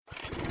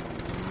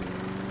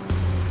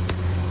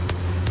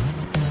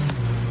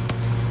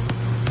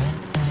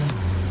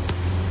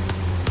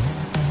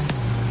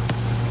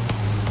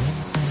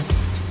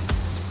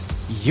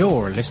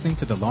You're listening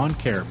to the Lawn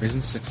Care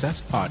Business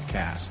Success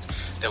Podcast,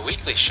 the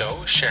weekly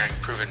show sharing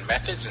proven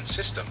methods and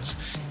systems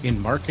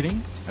in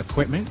marketing,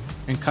 equipment,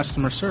 and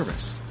customer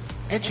service,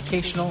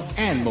 educational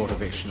and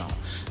motivational,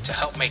 to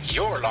help make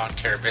your lawn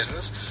care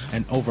business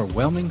an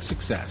overwhelming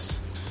success.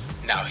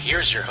 Now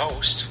here's your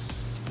host,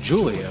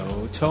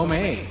 Julio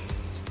Tomei.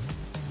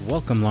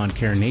 Welcome, Lawn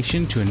Care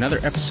Nation, to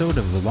another episode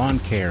of the Lawn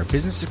Care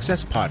Business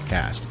Success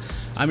Podcast.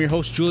 I'm your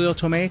host, Julio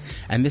Tomei,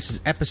 and this is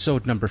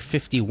episode number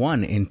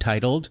 51,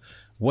 entitled,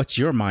 What's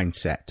Your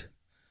Mindset?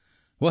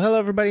 Well, hello,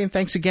 everybody, and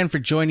thanks again for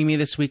joining me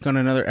this week on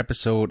another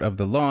episode of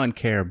the Lawn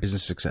Care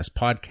Business Success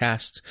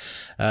Podcast.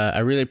 I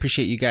really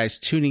appreciate you guys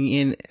tuning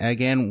in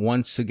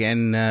once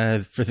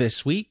again for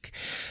this week.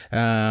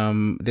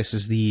 This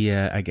is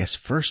the,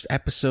 first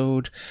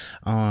episode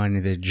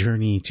on the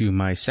journey to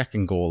my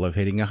second goal of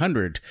hitting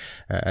 100.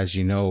 As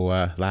you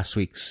know, last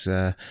week's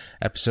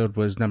episode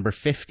was number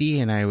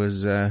 50, and I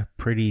was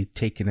pretty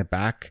taken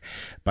aback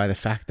by the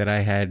fact that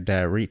I had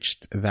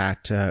reached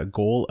that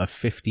goal of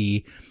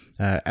 50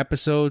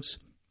 episodes.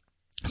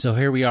 So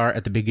here we are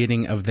at the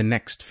beginning of the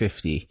next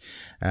 50.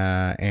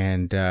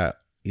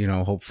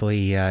 Hopefully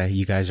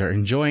you guys are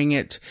enjoying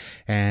it.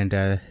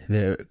 And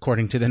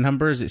according to the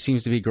numbers, it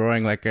seems to be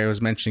growing. Like I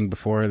was mentioning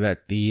before,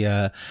 that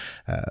the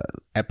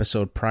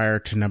episode prior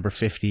to number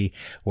 50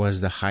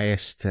 was the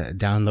highest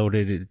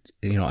downloaded,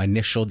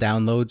 initial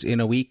downloads in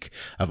a week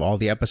of all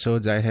the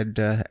episodes I had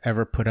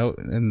ever put out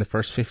in the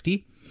first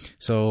 50.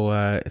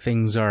 So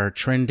things are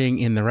trending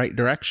in the right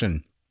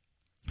direction.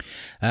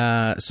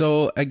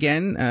 So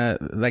again,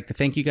 I'd like to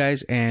thank you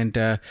guys, and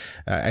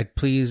I'd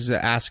please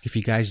ask if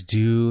you guys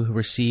do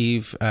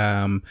receive,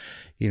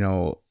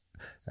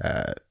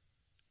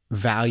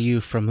 value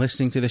from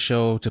listening to the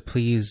show, to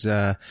please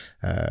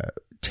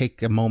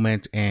take a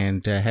moment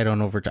and head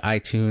on over to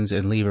iTunes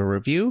and leave a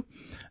review.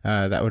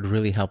 That would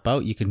really help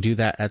out. You can do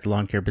that at the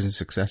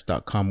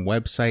lawncarebusinesssuccess.com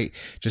website.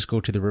 Just go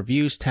to the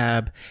reviews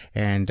tab,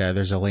 and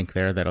there's a link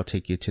there that'll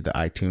take you to the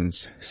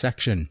iTunes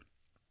section.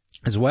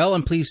 As well,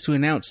 I'm pleased to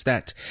announce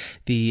that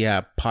the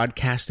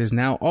podcast is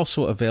now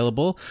also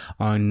available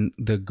on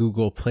the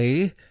Google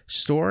Play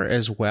Store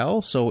as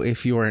well. So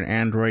if you are an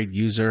Android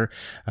user,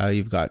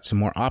 you've got some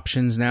more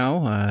options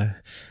now.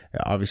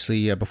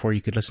 Obviously, before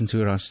you could listen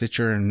to it on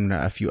Stitcher and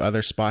a few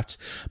other spots,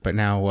 but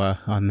now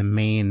on the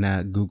main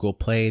Google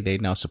Play, they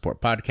now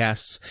support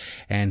podcasts,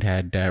 and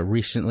had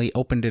recently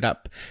opened it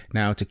up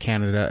now to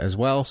Canada as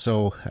well.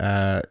 So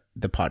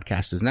the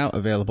podcast is now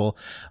available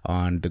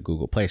on the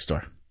Google Play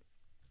Store.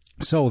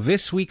 So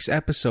this week's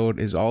episode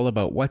is all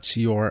about what's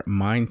your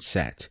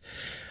mindset.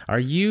 Are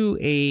you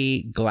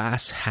a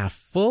glass half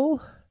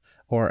full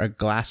or a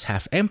glass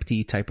half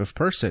empty type of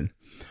person?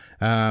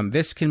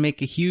 This can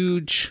make a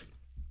huge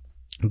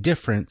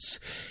difference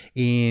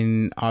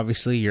in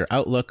obviously your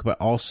outlook, but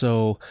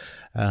also,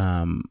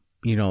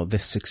 the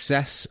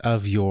success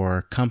of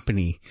your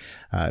company,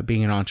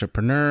 being an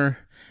entrepreneur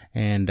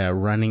and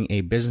running a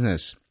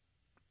business.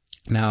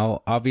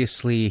 Now,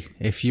 obviously,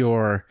 if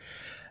you're,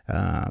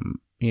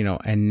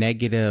 a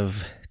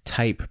negative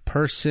type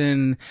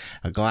person,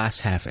 a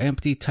glass half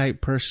empty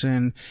type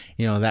person,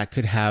 that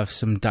could have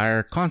some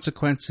dire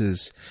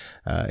consequences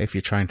if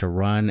you're trying to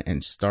run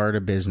and start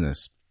a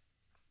business.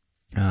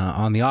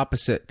 On the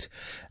opposite,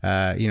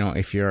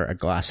 if you're a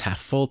glass half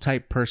full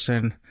type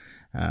person,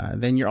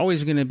 then you're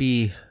always going to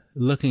be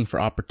looking for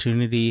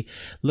opportunity,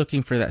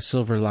 looking for that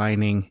silver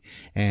lining,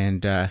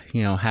 and,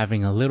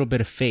 having a little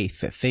bit of faith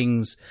that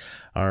things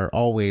are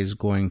always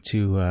going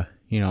to,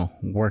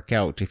 work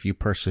out if you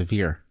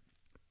persevere.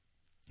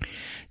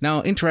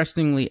 Now,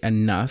 interestingly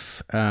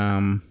enough,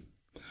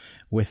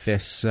 with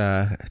this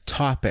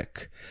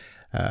topic,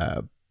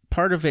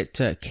 part of it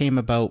came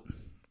about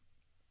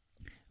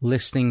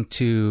listening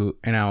to,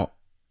 and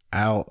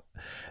I'll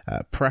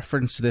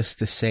preference this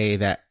to say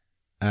that,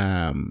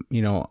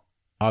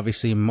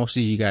 obviously most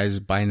of you guys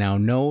by now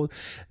know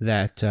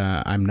that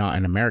I'm not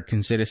an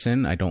American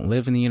citizen. I don't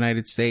live in the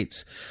United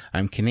States.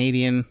 I'm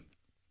Canadian.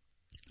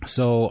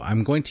 So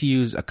I'm going to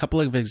use a couple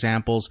of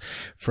examples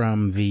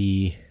from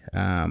the,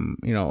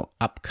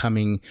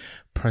 upcoming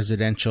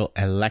presidential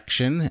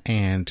election,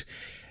 and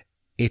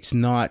it's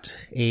not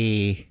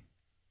a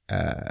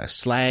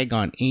slag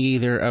on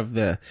either of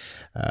the,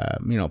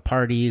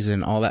 parties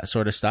and all that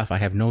sort of stuff. I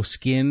have no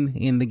skin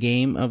in the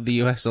game of the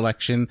U.S.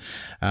 election.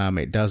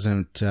 It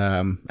doesn't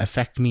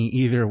affect me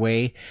either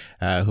way.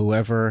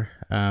 Whoever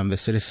the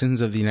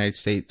citizens of the United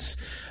States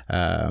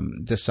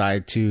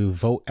decide to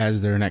vote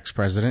as their next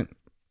president.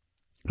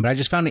 But I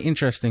just found it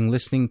interesting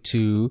listening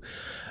to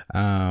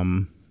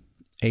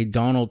a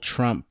Donald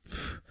Trump,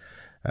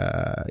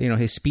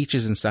 his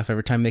speeches and stuff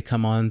every time they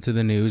come on to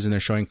the news and they're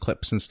showing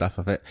clips and stuff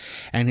of it,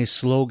 and his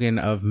slogan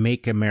of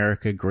 "Make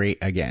America Great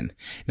Again."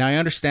 Now, I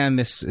understand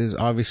this is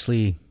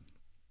obviously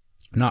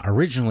not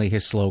originally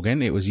his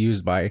slogan. It was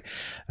used by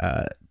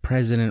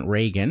President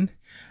Reagan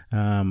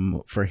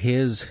for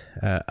his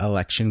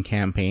election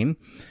campaign.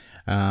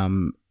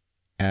 That's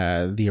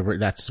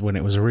when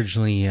it was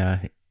originally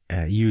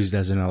used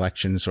as an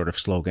election sort of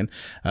slogan.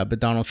 But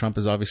Donald Trump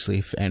is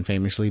obviously and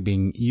famously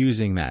being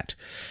using that.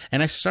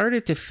 And I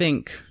started to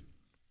think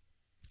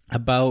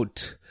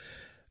about,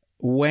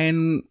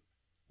 when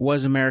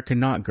was America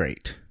not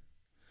great?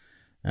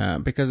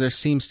 Because there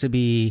seems to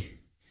be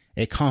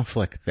a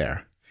conflict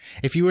there.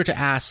 If you were to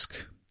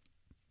ask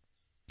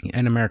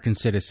an American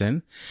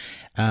citizen,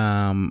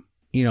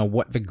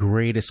 what the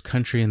greatest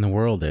country in the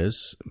world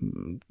is,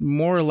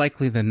 more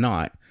likely than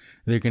not,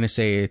 they're going to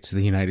say it's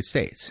the United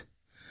States.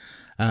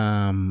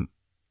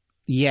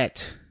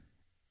 Yet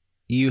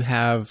you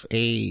have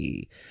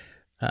a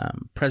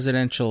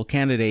presidential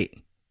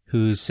candidate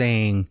who's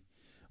saying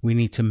we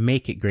need to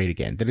make it great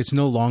again, that it's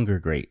no longer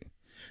great,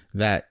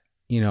 that,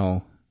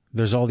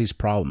 there's all these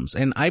problems.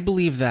 And I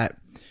believe that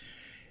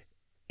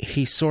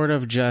he's sort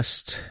of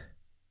just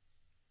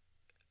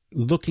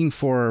looking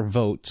for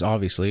votes,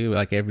 obviously,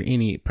 like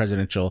any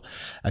presidential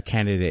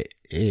candidate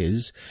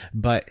is.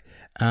 But,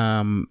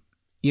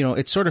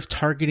 it's sort of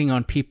targeting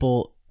on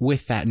people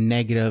with that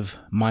negative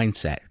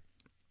mindset,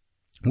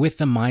 with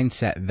the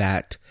mindset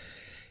that,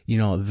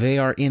 they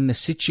are in the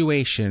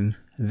situation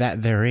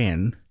that they're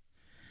in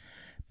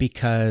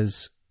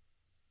because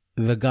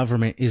the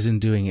government isn't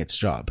doing its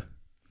job,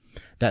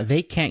 that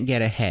they can't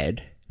get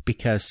ahead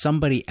because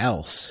somebody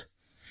else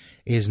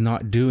is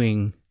not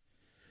doing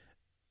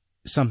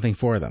something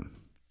for them.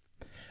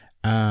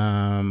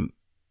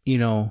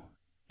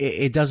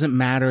 It doesn't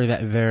matter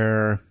that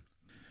they're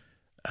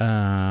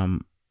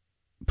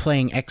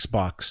playing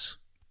Xbox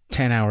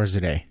 10 hours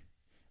a day.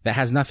 That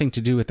has nothing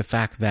to do with the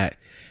fact that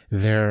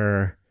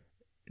they're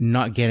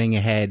not getting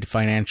ahead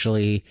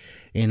financially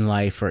in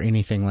life or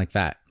anything like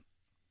that.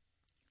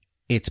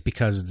 It's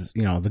because,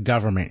 the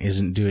government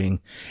isn't doing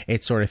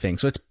its sort of thing.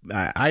 So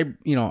I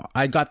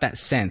got that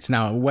sense.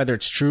 Now, whether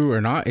it's true or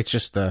not, it's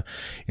just the,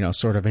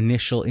 sort of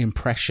initial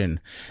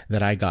impression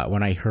that I got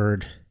when I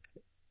heard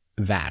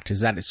that, is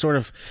that it's sort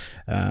of,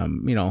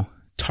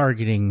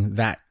 targeting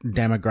that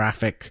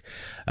demographic,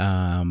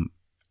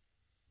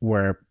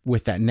 where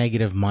with that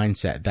negative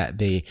mindset that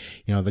the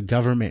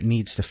government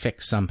needs to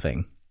fix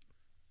something.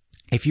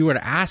 If you were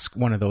to ask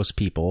one of those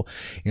people,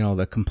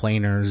 the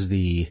complainers,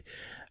 the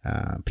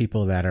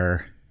people that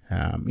are,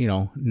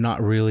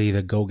 not really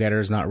the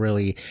go-getters, not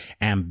really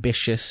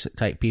ambitious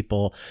type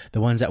people,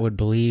 the ones that would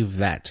believe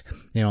that,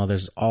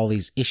 there's all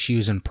these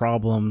issues and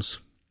problems,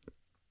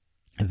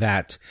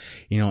 that,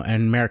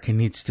 and America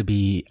needs to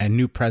be a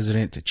new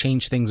president to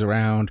change things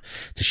around,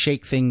 to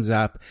shake things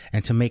up,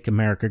 and to make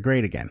America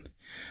great again.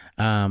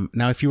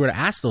 Now, if you were to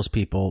ask those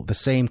people the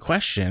same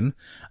question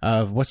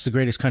of what's the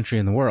greatest country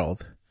in the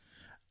world,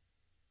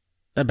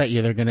 I bet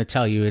you they're going to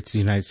tell you it's the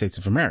United States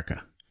of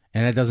America.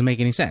 And that doesn't make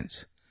any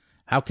sense.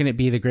 How can it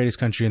be the greatest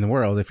country in the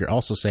world if you're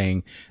also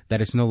saying that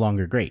it's no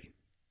longer great?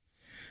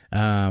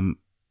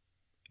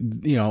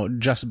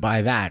 Just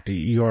by that,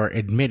 you're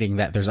admitting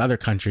that there's other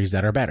countries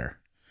that are better.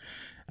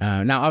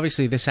 Now,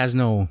 obviously, this has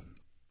no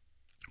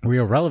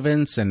real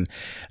relevance and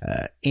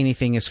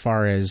anything as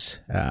far as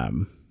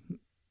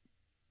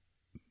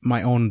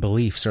my own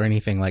beliefs or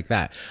anything like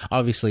that.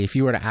 Obviously, if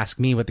you were to ask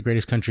me what the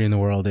greatest country in the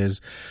world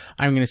is,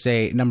 I'm going to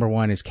say number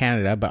one is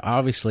Canada. But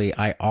obviously,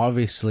 I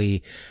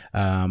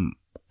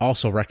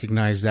also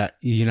recognize that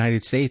the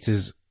United States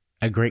is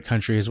a great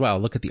country as well.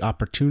 Look at the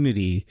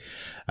opportunity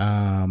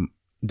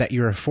that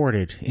you're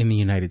afforded in the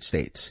United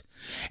States.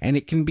 And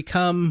it can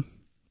become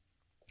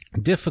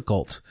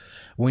difficult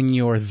when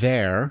you're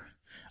there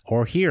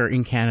or here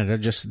in Canada,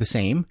 just the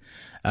same,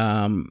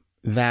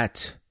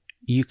 that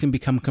you can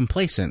become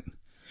complacent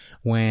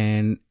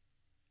when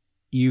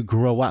you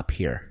grow up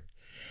here.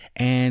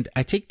 And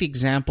I take the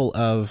example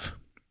of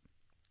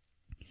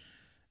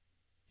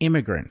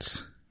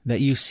immigrants that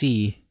you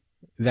see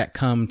that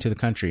come to the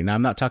country. Now,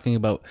 I'm not talking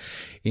about,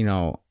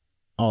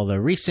 all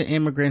the recent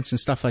immigrants and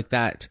stuff like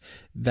that,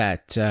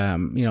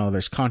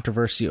 there's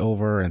controversy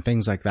over and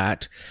things like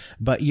that.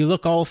 But you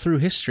look all through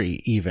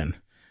history even,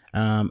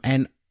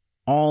 and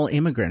all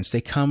immigrants, they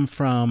come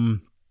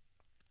from,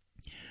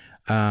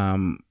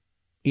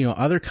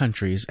 other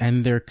countries,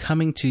 and they're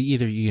coming to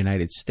either the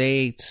United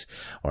States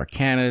or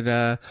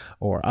Canada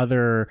or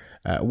other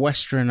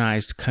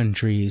westernized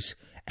countries,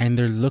 and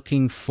they're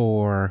looking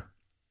for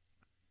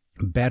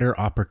better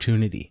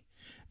opportunity.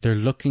 They're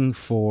looking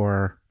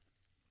for,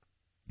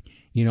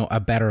 a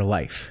better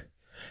life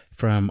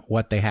from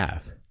what they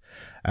have.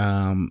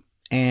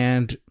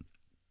 And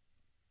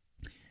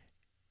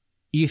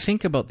you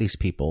think about these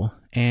people,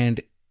 and,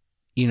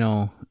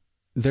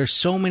 there's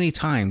so many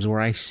times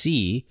where I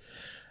see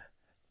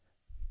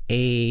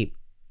a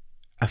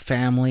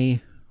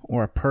family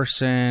or a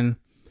person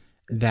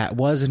that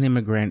was an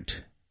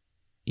immigrant,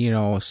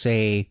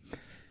 say,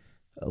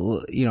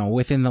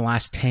 within the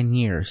last 10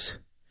 years.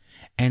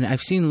 And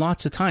I've seen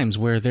lots of times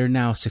where they're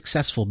now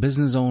successful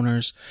business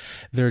owners.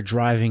 They're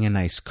driving a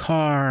nice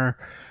car.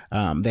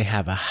 They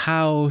have a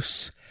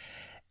house.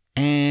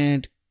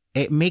 And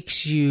it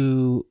makes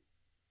you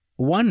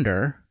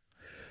wonder,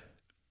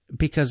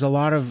 because a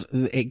lot of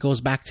it goes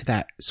back to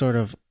that sort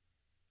of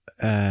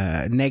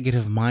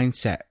negative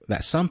mindset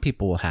that some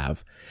people will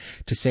have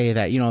to say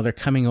that, they're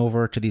coming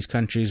over to these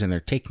countries and they're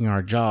taking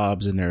our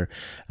jobs and they're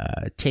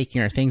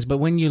taking our things. But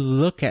when you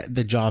look at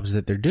the jobs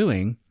that they're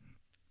doing,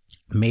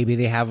 maybe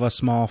they have a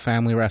small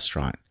family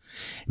restaurant.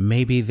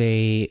 Maybe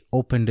they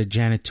opened a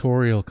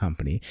janitorial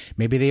company.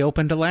 Maybe they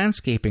opened a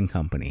landscaping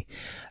company.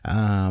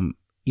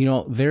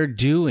 They're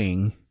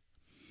doing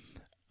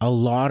a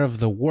lot of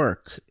the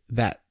work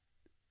that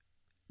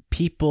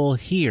people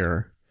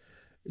here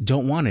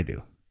don't want to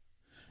do.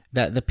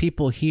 That the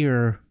people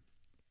here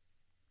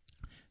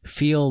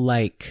feel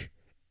like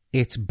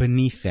it's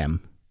beneath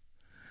them.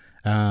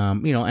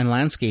 And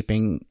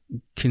landscaping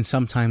can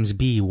sometimes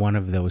be one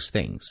of those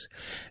things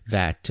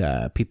that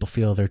people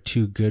feel they're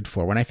too good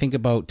for. When I think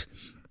about,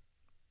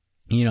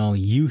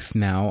 youth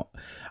now,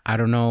 I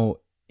don't know,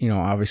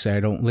 obviously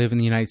I don't live in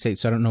the United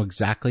States, so I don't know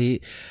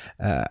exactly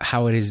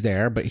how it is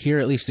there. But here,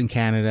 at least in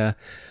Canada,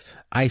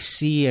 I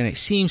see, and it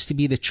seems to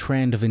be the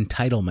trend of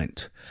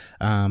entitlement,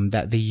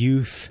 that the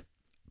youth,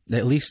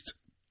 at least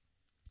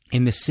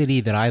in the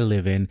city that I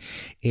live in,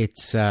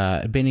 it's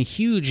been a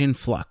huge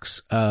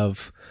influx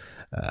of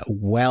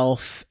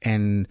wealth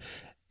and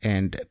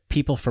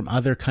people from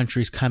other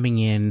countries coming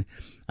in.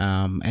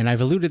 And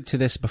I've alluded to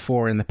this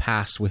before in the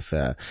past with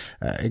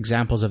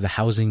examples of the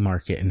housing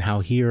market and how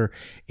here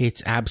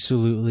it's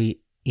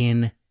absolutely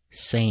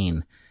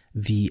insane,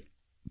 the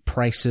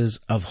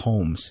prices of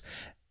homes.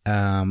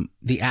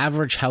 The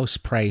average house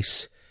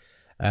price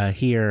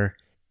here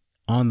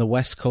on the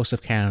west coast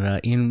of Canada,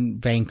 in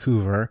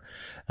Vancouver,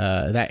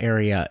 that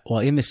area,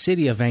 in the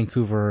city of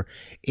Vancouver,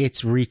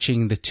 it's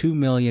reaching the $2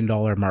 million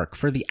mark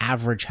for the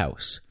average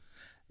house.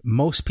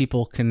 Most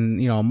people can,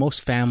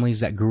 most families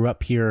that grew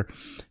up here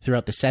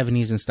throughout the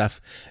 70s and stuff,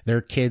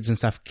 their kids and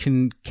stuff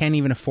can't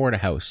even afford a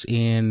house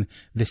in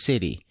the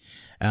city.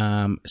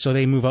 So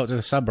they move out to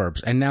the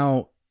suburbs. And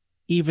now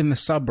even the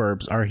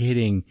suburbs are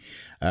hitting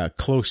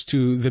close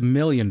to the $1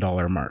 million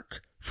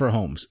mark for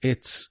homes.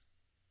 It's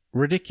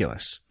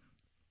ridiculous.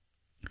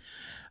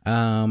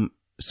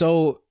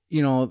 So,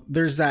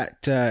 there's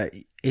that,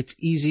 it's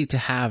easy to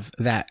have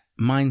that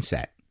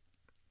mindset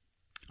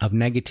of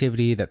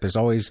negativity, that there's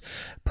always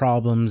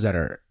problems that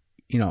are,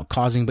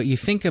 causing, but you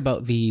think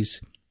about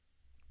these,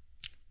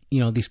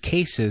 these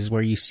cases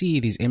where you see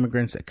these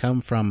immigrants that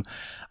come from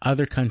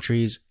other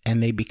countries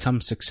and they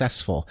become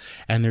successful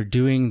and they're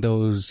doing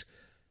those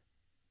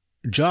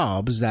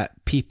jobs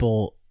that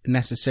people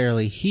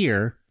necessarily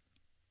here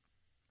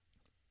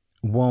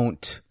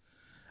won't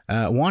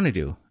want to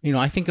do.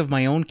 I think of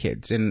my own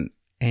kids and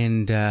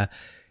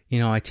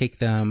I've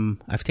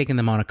taken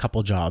them on a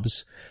couple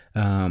jobs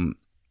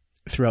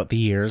throughout the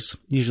years,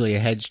 usually a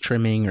hedge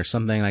trimming or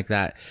something like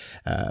that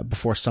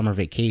before summer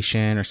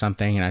vacation or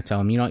something. And I tell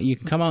them, you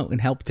can come out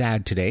and help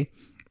Dad today.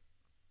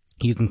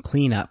 You can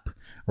clean up,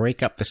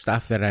 rake up the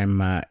stuff that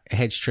I'm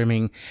hedge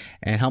trimming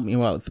and help me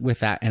out with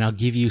that. And I'll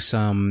give you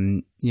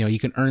some, you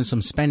can earn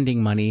some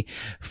spending money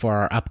for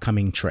our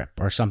upcoming trip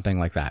or something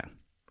like that.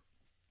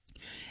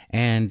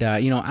 And,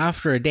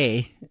 after a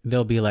day,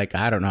 they'll be like,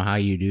 I don't know how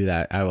you do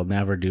that. I will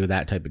never do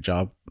that type of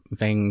job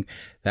thing.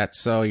 That's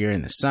so you're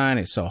in the sun.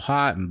 It's so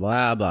hot and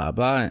blah, blah,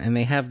 blah. And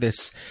they have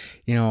this,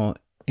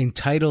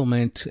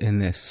 entitlement and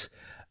this,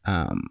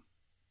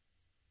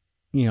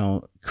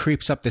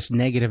 creeps up this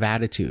negative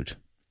attitude.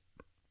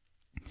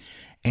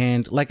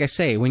 And like I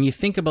say, when you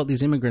think about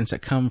these immigrants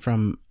that come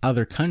from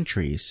other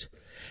countries,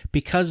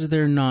 because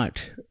they're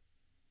not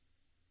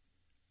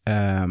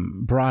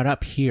brought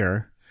up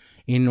here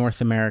in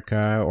North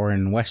America or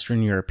in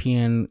Western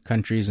European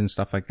countries and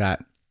stuff like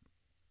that,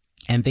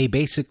 and they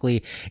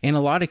basically, in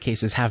a lot of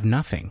cases, have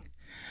nothing,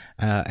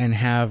 and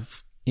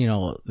have,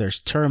 there's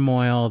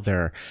turmoil,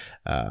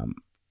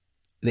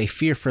 they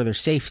fear for their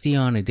safety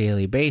on a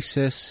daily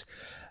basis.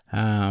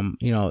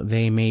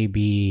 They may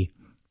be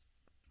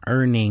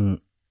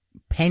earning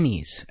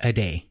pennies a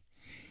day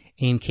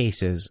in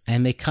cases,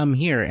 and they come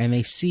here and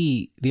they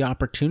see the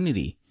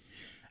opportunity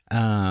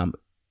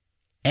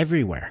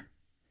everywhere,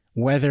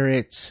 whether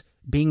it's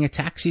being a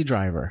taxi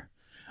driver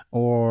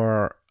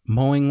or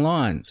mowing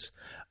lawns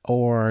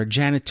or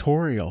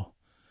janitorial.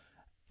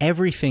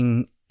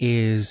 Everything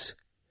is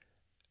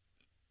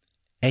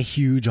a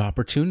huge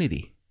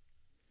opportunity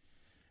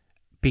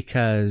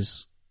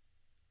because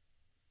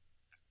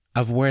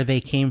of where they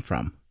came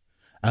from,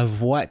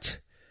 of what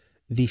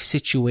the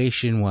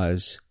situation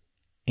was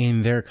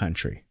in their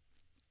country.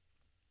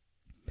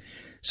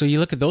 So you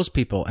look at those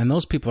people, and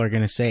those people are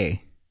going to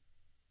say,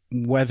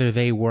 whether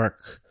they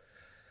work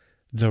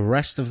the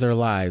rest of their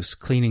lives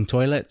cleaning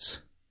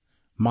toilets,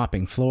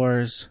 mopping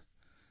floors,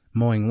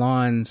 mowing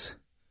lawns,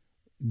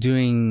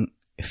 doing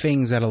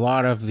things that a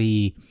lot of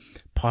the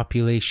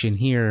population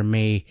here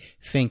may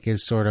think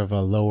is sort of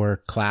a lower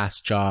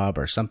class job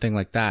or something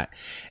like that.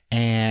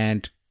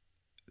 And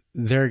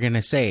they're going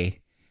to say,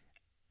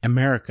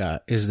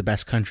 America is the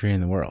best country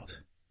in the world.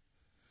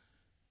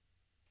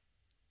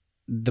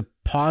 The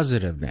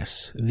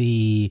positiveness,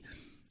 the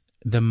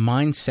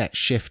mindset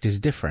shift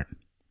is different.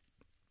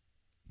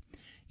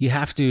 You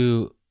have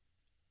to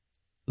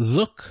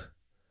look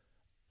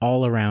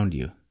all around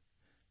you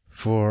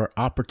for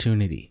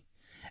opportunity,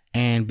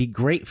 and be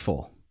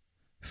grateful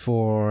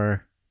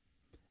for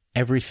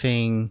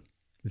everything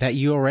that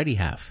you already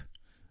have,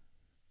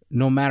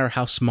 no matter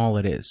how small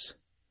it is.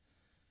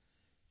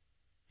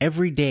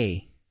 Every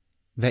day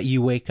that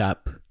you wake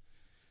up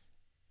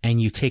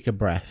and you take a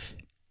breath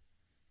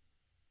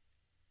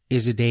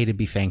is a day to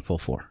be thankful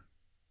for.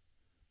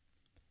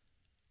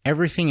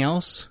 Everything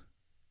else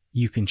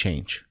you can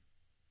change.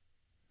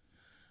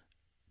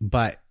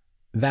 But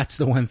that's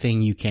the one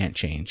thing you can't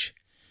change.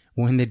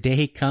 When the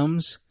day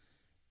comes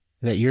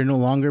that you're no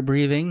longer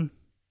breathing,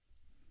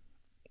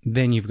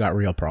 then you've got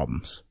real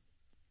problems.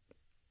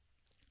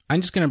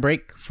 I'm just going to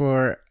break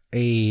for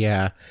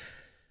a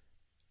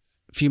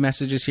few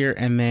messages here,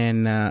 and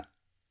then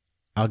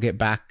I'll get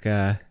back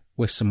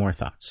with some more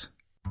thoughts.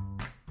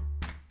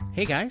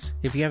 Hey guys,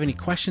 if you have any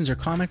questions or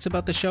comments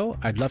about the show,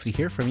 I'd love to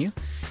hear from you.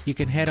 You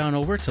can head on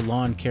over to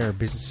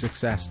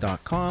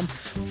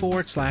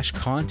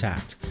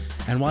lawncarebusinesssuccess.com/contact.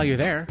 And while you're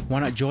there, why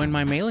not join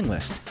my mailing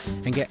list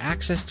and get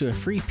access to a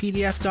free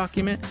PDF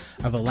document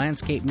of a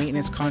landscape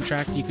maintenance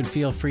contract you can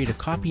feel free to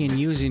copy and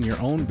use in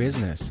your own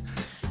business.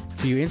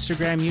 For you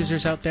Instagram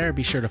users out there,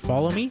 be sure to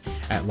follow me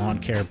at Lawn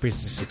Care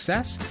Business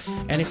Success.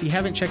 And if you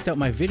haven't checked out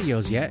my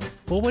videos yet,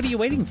 well, what are you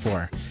waiting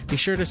for? Be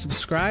sure to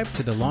subscribe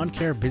to the Lawn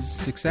Care Business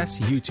Success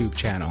YouTube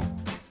channel.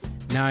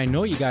 Now, I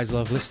know you guys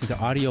love listening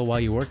to audio while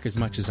you work as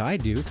much as I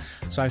do,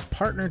 so I've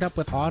partnered up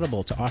with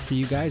Audible to offer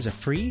you guys a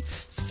free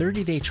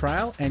 30-day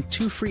trial and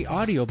 2 free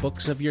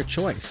audiobooks of your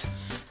choice.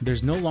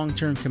 There's no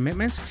long-term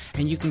commitments,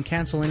 and you can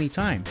cancel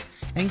anytime.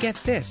 And get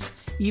this,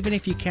 even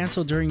if you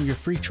cancel during your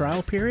free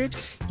trial period,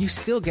 you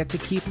still get to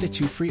keep the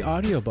 2 free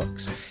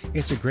audiobooks.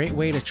 It's a great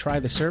way to try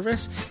the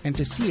service and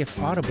to see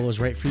if Audible is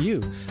right for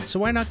you. So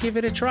why not give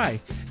it a try?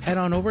 Head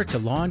on over to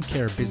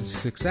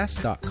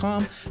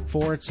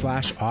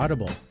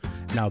lawncarebusinesssuccess.com/audible.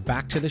 Now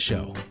back to the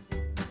show.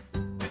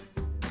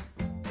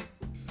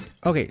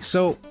 Okay,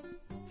 so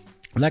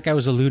like I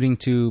was alluding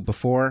to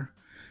before,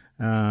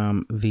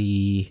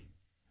 the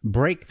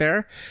break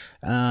there.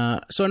 So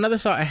another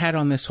thought I had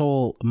on this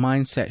whole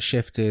mindset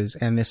shift is,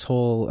 and this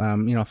whole,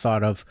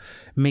 thought of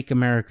make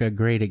America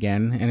great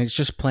again. And it's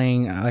just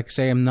playing, like I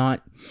say, I'm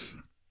not,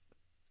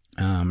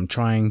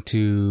 trying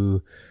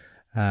to,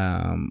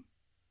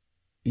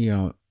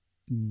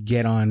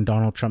 get on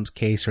Donald Trump's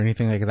case or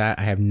anything like that.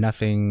 I have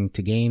nothing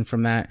to gain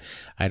from that.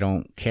 I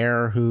don't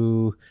care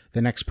who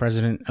the next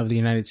president of the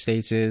United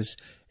States is.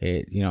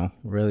 It,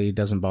 really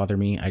doesn't bother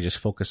me. I just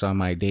focus on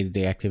my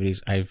day-to-day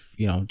activities.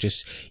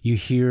 You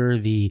hear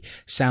the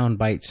sound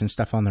bites and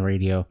stuff on the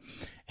radio.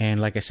 And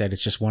like I said,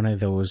 it's just one of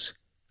those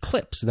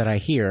clips that I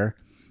hear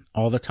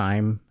all the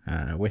time,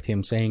 with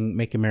him saying,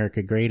 make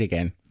America great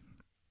again.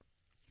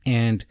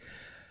 And,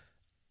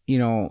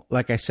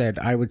 like I said,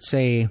 I would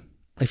say,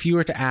 if you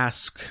were to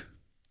ask,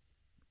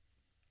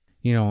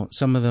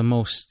 some of the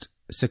most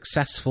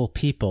successful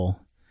people,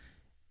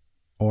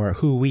 or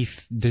who we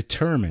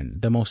determine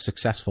the most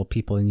successful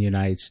people in the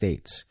United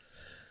States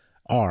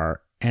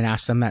are, and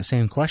ask them that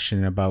same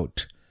question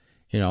about,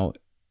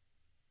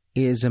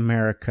 is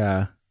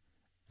America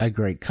a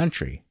great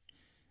country?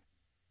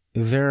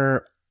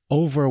 Their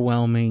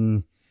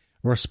overwhelming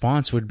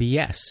response would be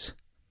yes.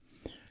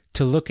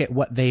 To look at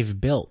what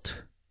they've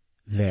built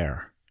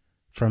there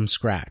from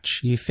scratch.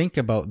 You think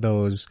about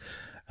those,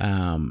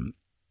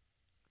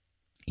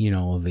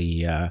 you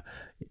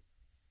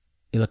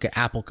look at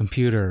Apple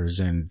Computers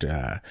and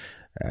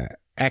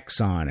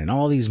Exxon and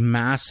all these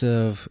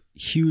massive,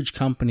 huge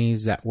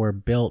companies that were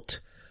built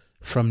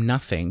from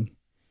nothing,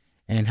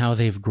 and how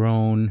they've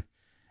grown.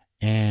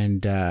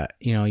 And,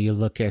 you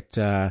look at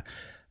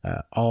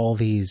all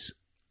these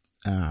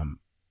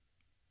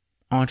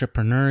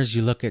entrepreneurs,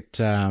 you look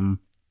at,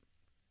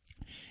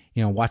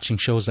 watching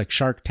shows like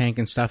Shark Tank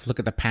and stuff, look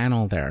at the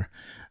panel there.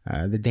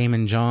 The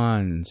Damon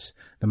Johns,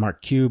 the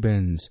Mark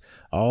Cubans,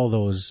 all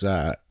those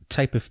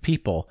type of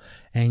people.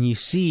 And you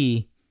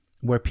see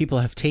where people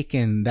have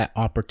taken that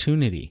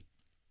opportunity,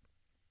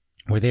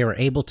 where they were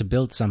able to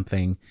build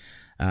something,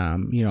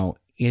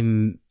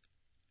 in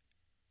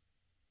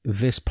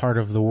this part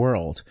of the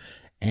world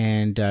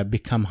and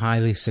become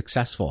highly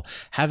successful.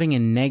 Having a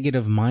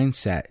negative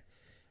mindset,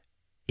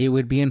 it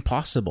would be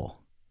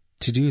impossible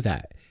to do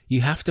that.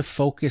 You have to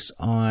focus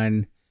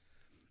on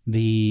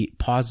the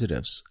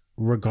positives,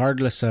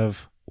 regardless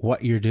of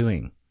what you're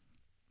doing.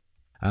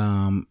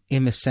 In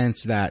the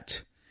sense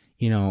that,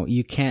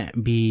 you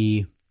can't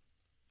be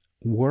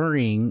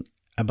worrying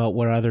about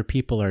what other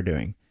people are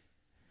doing.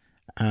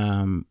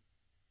 I'll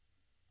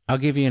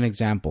give you an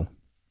example.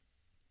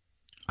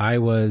 I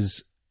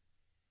was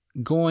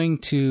going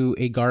to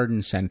a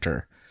garden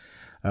center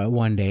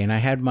one day, and I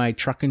had my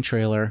truck and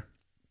trailer,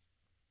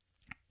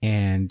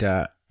 and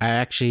I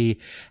actually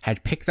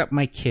had picked up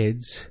my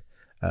kids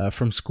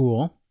from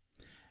school,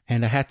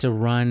 and I had to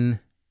run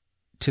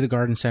to the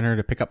garden center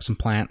to pick up some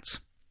plants.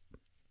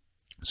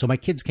 So my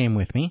kids came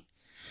with me,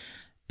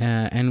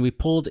 and we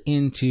pulled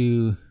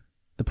into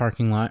the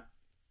parking lot,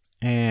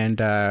 and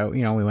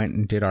we went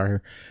and did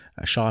our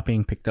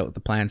shopping, picked out the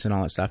plants and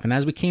all that stuff. And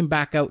as we came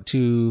back out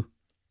to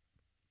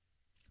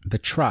the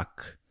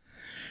truck,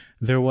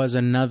 there was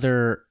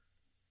another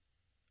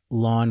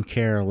lawn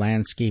care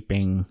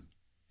landscaping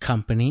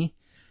company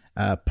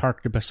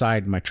parked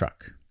beside my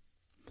truck.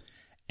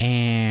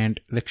 And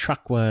the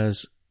truck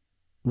was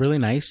really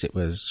nice. It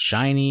was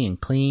shiny and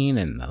clean,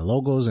 and the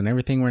logos and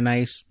everything were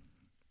nice.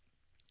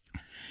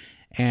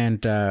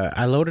 And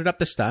I loaded up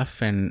the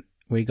stuff, and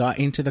we got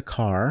into the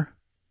car,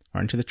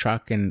 or into the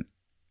truck, and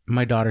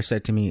my daughter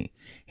said to me,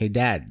 "Hey,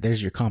 Dad,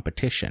 there's your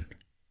competition."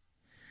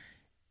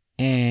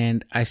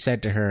 And I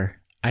said to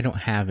her, I don't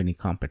have any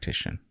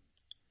competition.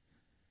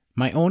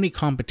 My only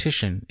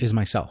competition is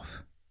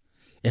myself.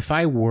 If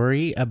I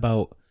worry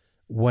about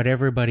what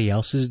everybody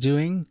else is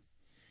doing,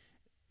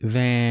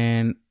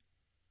 then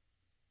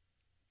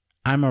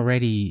I'm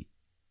already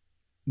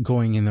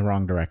going in the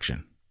wrong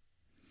direction.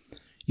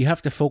 You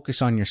have to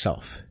focus on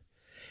yourself.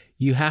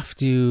 You have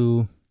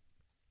to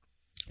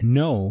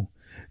know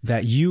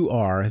that you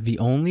are the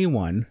only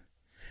one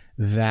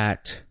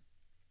that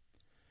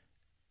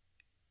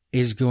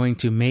is going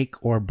to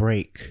make or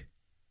break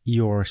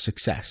your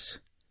success.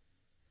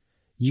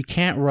 You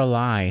can't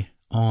rely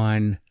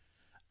on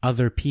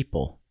other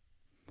people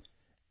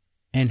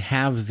and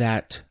have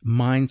that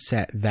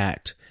mindset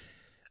that,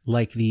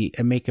 like the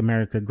Make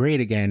America Great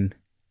Again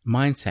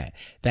mindset,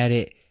 that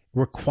it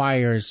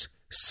requires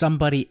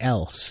somebody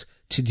else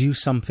to do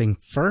something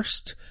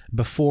first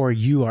before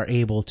you are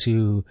able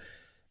to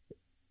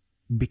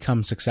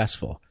become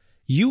successful.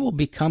 You will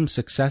become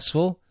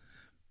successful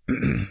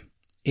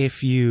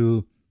if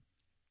you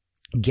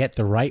get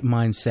the right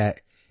mindset,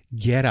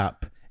 get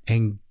up,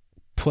 and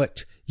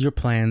put your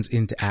plans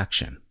into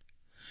action.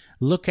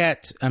 Look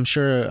at, I'm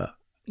sure,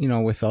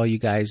 with all you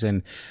guys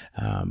and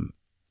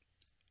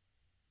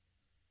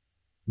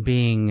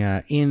being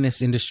in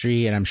this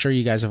industry, and I'm sure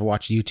you guys have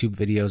watched YouTube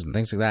videos and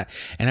things like that,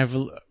 and I've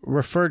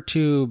referred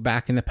to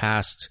back in the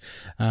past,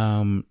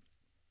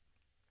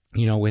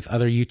 with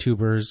other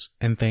YouTubers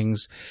and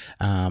things,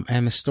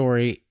 and the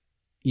story,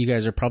 you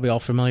guys are probably all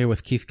familiar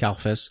with Keith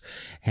Kalfas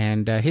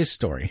and his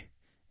story,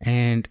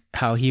 and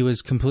how he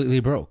was completely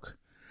broke.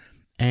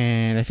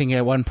 And I think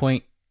at one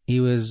point he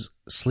was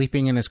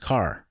sleeping in his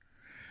car,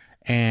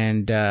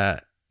 and,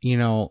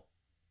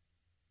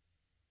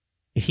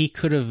 he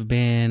could have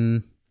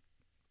been,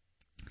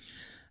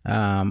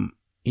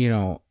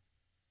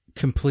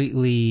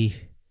 completely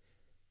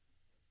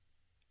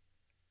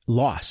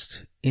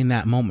lost in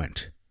that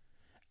moment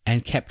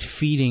and kept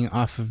feeding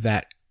off of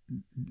that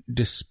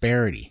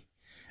disparity.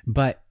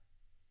 But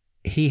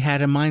he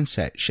had a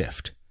mindset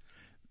shift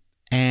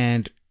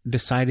and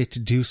decided to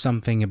do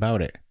something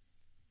about it.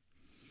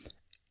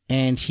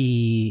 And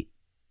he,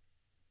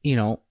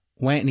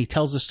 went and he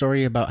tells the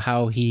story about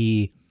how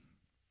he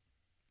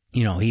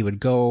would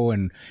go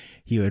and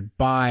he would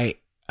buy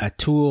a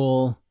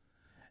tool,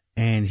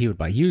 and he would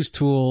buy used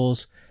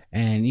tools,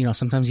 and,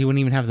 sometimes he wouldn't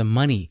even have the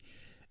money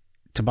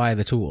to buy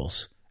the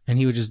tools. And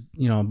he would just,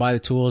 buy the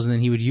tools, and then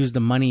he would use the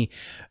money,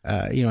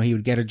 he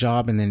would get a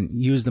job and then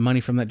use the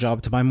money from that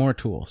job to buy more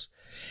tools.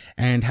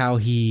 And how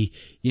he,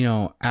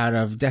 out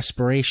of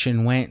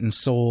desperation went and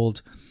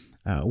sold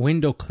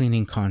window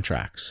cleaning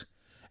contracts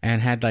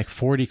and had like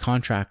 40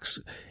 contracts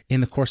in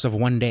the course of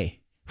one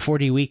day,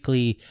 40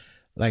 weekly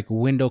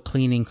window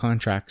cleaning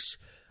contracts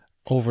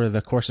over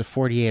the course of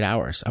 48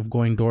 hours of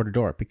going door to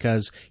door,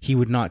 because he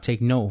would not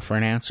take no for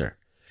an answer.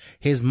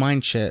 His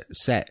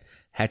mindset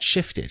had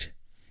shifted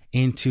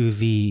into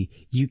the,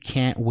 you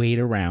can't wait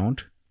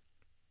around,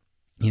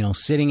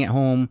 sitting at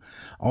home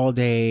all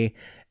day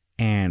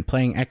and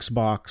playing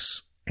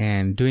Xbox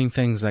and doing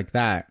things like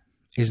that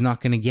is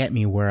not going to get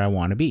me where I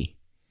want to be.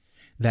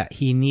 That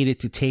he needed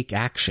to take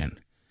action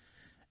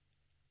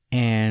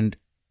and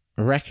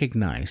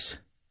recognize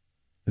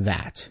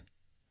that.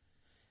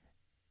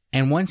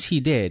 And once he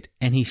did,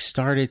 and he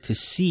started to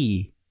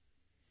see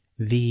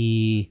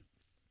the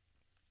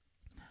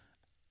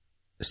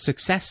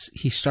success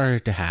he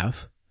started to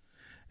have,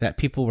 that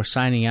people were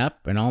signing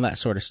up and all that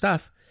sort of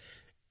stuff,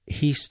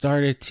 he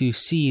started to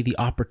see the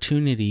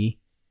opportunity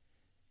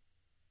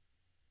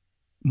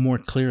more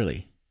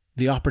clearly.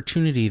 The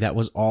opportunity that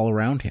was all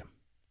around him.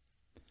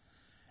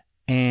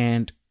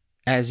 And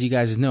as you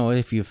guys know,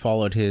 if you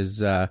followed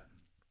his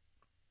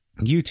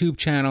YouTube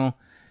channel,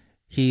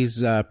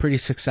 he's a pretty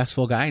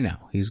successful guy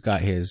now. He's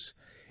got his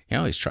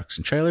trucks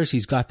and trailers.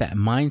 He's got that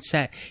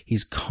mindset.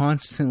 He's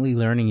constantly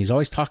learning. He's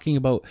always talking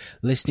about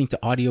listening to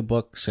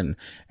audiobooks and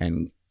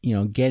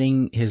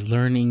getting his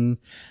learning.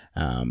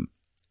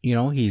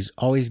 He's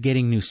always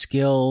getting new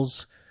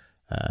skills.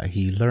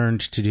 He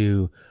learned to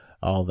do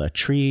all the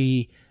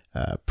tree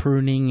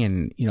pruning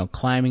and,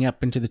 climbing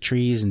up into the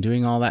trees and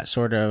doing all that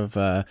sort of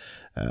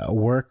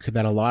work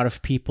that a lot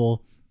of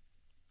people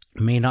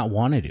may not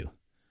want to do.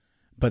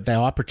 But the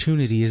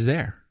opportunity is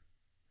there.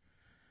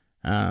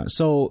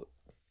 So,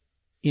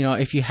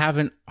 if you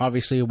haven't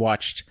obviously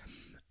watched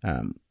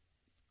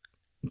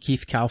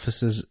Keith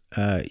Kalfas's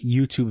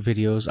YouTube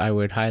videos, I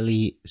would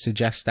highly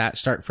suggest that.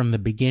 Start from the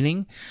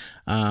beginning.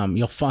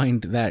 You'll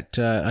find that,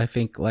 I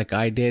think like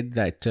I did,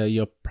 that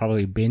you'll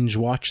probably binge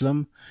watch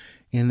them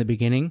in the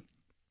beginning.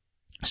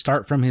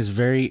 Start from his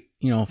very,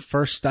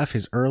 first stuff,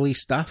 his early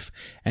stuff,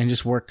 and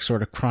just work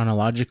sort of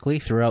chronologically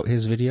throughout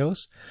his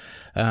videos.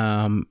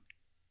 And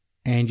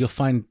you'll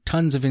find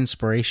tons of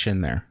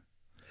inspiration there.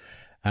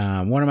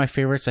 One of my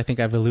favorites, I think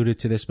I've alluded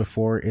to this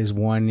before, is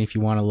one if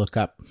you want to look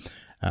up.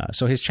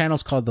 So his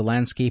channel's called The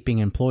Landscaping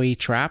Employee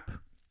Trap.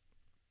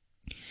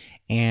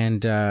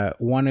 And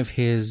one of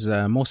his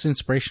most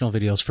inspirational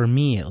videos, for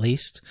me at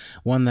least,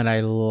 one that I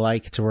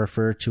like to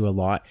refer to a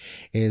lot,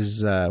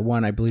 is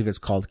one, I believe it's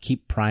called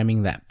Keep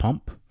Priming That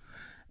Pump.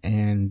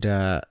 And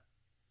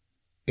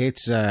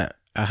it's a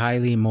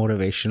highly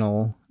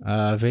motivational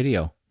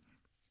video.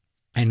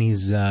 And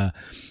he's a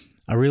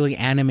really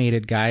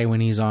animated guy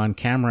when he's on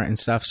camera and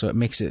stuff, so it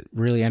makes it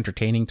really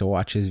entertaining to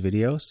watch his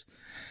videos.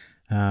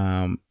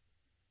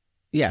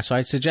 So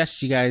I'd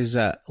suggest you guys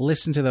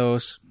listen to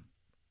those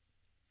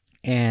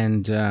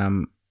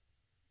and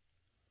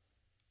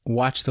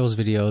watch those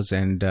videos,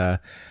 and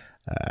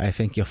I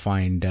think you'll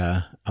find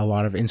a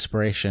lot of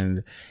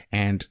inspiration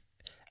and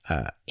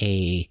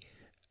a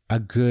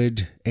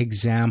good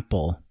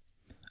example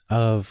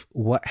of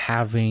what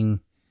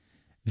having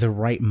the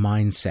right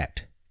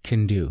mindset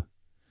can do.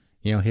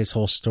 His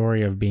whole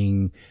story of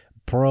being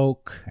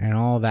broke and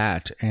all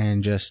that,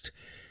 and just,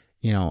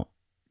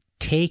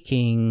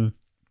 taking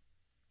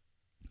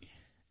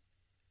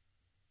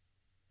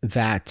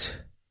that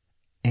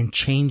and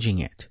changing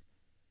it.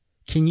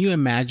 Can you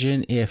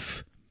imagine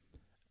if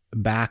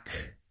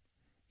back,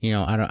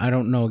 I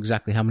don't know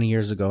exactly how many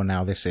years ago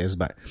now this is,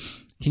 but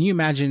can you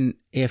imagine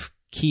if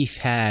Keith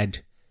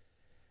had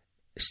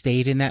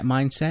stayed in that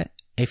mindset?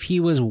 If he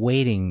was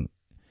waiting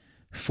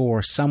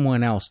for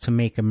someone else to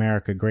make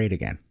America great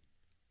again,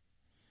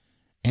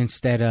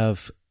 instead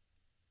of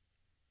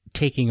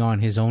taking on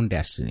his own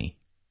destiny.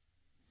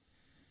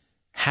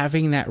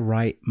 Having that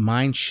right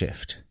mind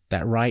shift,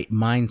 that right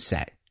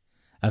mindset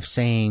of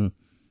saying,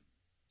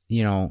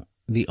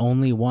 the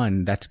only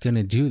one that's going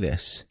to do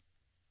this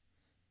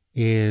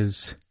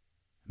is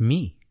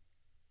me.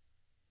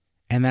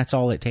 And that's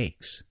all it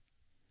takes.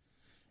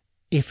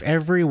 If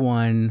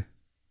everyone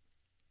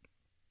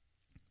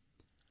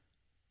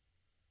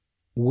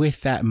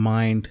with that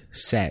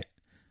mindset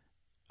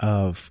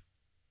of,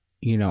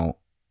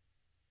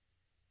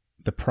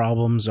 the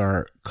problems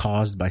are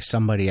caused by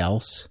somebody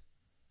else,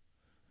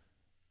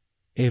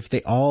 if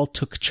they all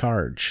took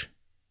charge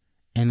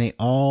and they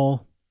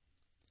all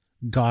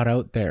got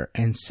out there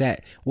and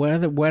set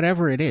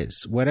whatever it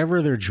is,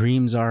 whatever their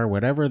dreams are,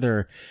 whatever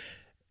their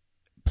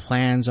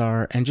plans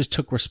are, and just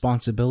took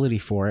responsibility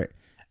for it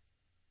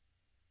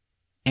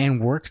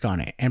and worked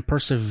on it and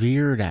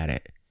persevered at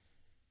it,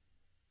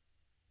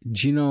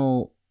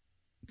 can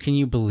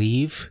you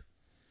believe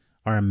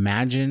or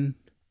imagine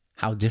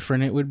how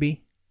different it would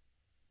be?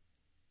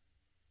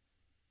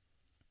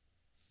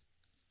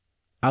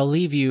 I'll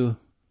leave you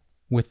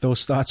with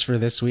those thoughts for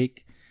this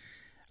week.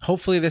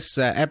 Hopefully this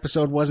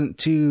episode wasn't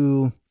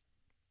too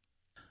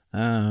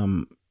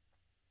sort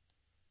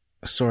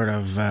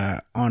of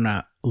on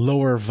a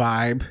lower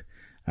vibe,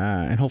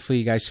 and hopefully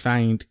you guys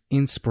find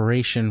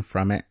inspiration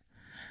from it.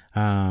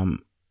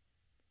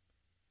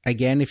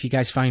 Again, if you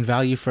guys find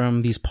value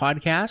from these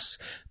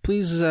podcasts,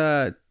 please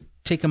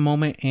take a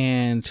moment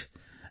and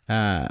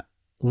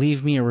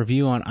leave me a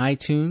review on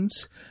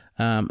iTunes.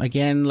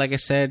 Again, like I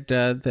said,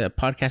 the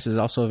podcast is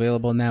also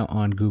available now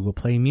on Google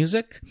Play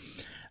Music.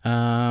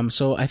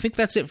 So I think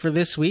that's it for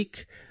this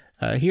week.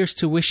 Here's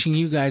to wishing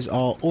you guys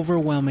all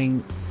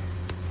overwhelming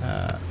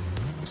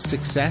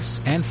success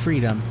and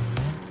freedom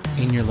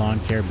in your lawn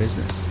care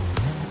business.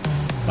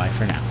 Bye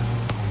for now.